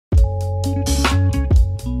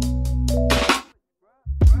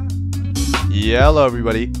Hello,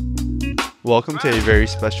 everybody. Welcome to a very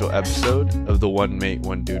special episode of the One Mate,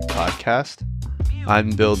 One Dude podcast.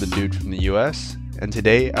 I'm Bill, the dude from the US, and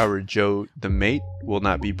today our Joe, the mate, will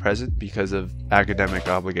not be present because of academic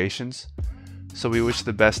obligations. So we wish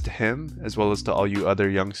the best to him, as well as to all you other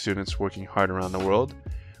young students working hard around the world.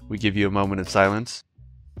 We give you a moment of silence.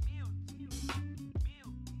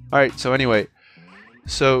 Alright, so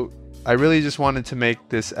I really just wanted to make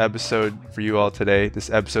this episode for you all today, this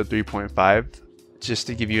episode 3.5, just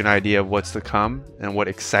to give you an idea of what's to come and what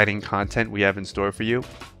exciting content we have in store for you.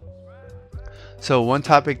 So one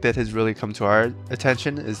topic that has really come to our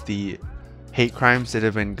attention is the hate crimes that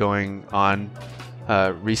have been going on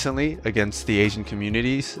recently against the Asian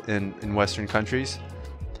communities in Western countries.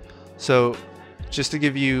 So just to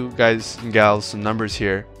give you guys and gals some numbers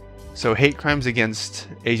here. So hate crimes against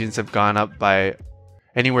Asians have gone up by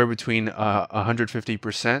anywhere between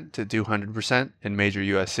 150% to 200% in major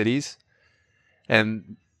US cities.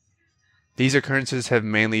 And these occurrences have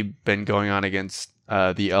mainly been going on against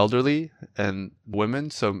the elderly and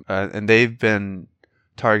women. And they've been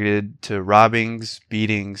targeted to robbings,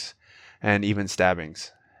 beatings, and even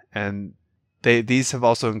stabbings. And these have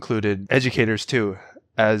also included educators too.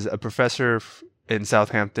 As a professor in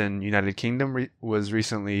Southampton, United Kingdom, was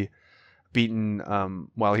recently beaten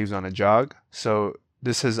while he was on a jog. So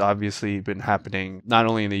this has obviously been happening not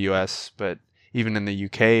only in the US, but even in the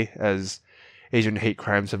UK, as Asian hate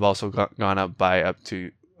crimes have also gone up by up to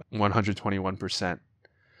 121%.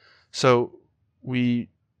 So we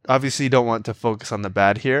obviously don't want to focus on the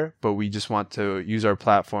bad here, but we just want to use our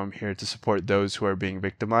platform here to support those who are being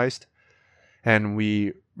victimized. And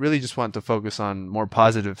we really just want to focus on more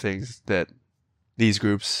positive things that these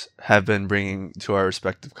groups have been bringing to our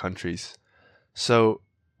respective countries. So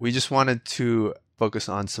we just wanted to focus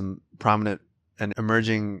on some prominent and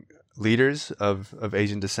emerging leaders of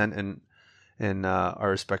Asian descent in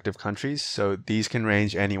our respective countries. So these can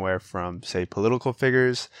range anywhere from, say, political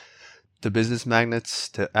figures to business magnates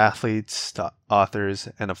to athletes to authors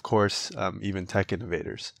and, of course, even tech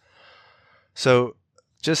innovators. So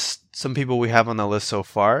just some people we have on the list so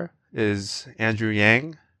far is Andrew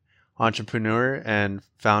Yang, entrepreneur and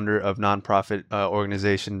founder of nonprofit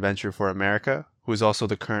organization Venture for America, who is also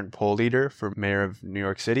the current poll leader for mayor of New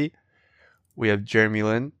York City. We have Jeremy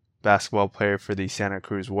Lin, basketball player for the Santa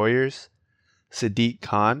Cruz Warriors. Sadiq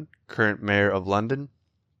Khan, current mayor of London.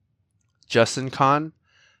 Justin Khan,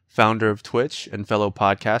 founder of Twitch and fellow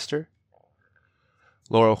podcaster.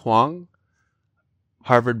 Laura Huang,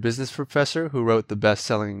 Harvard business professor who wrote the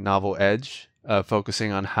best-selling novel Edge,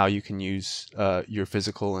 focusing on how you can use your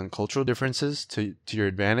physical and cultural differences to your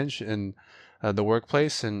advantage in the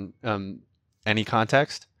workplace and any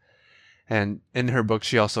context. And in her book,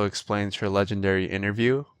 she also explains her legendary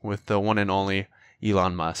interview with the one and only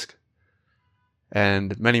Elon Musk,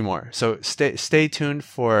 and many more. So stay tuned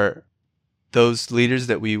for those leaders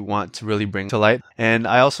that we want to really bring to light. And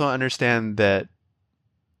I also understand that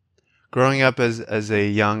growing up as a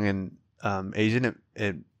young and Asian,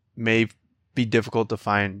 it may be difficult to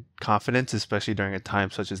find confidence, especially during a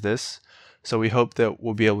time such as this. So we hope that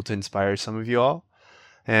we'll be able to inspire some of you all.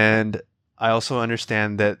 And I also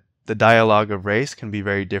understand that the dialogue of race can be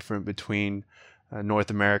very different between North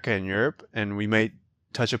America and Europe, and we may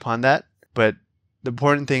touch upon that. But the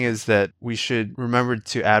important thing is that we should remember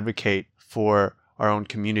to advocate for our own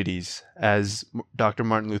communities, as Dr.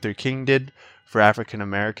 Martin Luther King did for African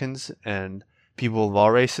Americans and people of all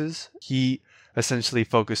races. He essentially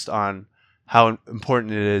focused on how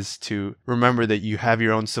important it is to remember that you have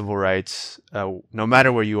your own civil rights, no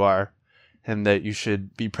matter where you are, and that you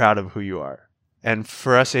should be proud of who you are. And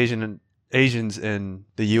for us Asians in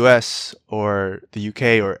the US or the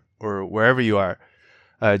UK or wherever you are,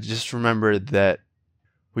 just remember that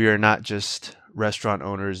we are not just restaurant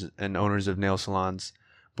owners and owners of nail salons,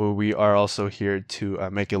 but we are also here to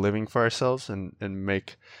make a living for ourselves and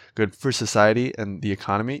make good for society and the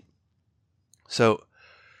economy. So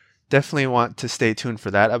definitely want to stay tuned for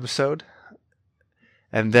that episode.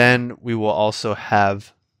 And then we will also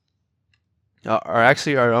have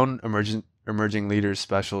our own emerging leaders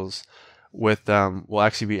specials with we'll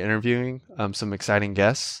actually be interviewing some exciting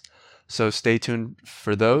guests. So stay tuned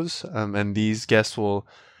for those. And these guests will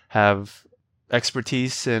have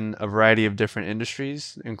expertise in a variety of different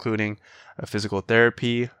industries, including physical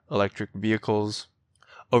therapy, electric vehicles,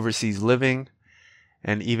 overseas living,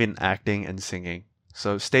 and even acting and singing.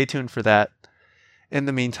 So stay tuned for that. In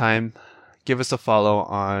the meantime, give us a follow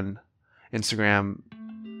on Instagram.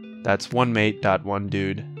 That's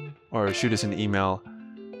onemate.onedude, or shoot us an email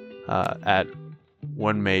at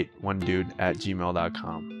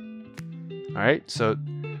onemate1dude@gmail.com. All right, so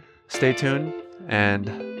Stay tuned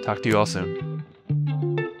and talk to you all soon.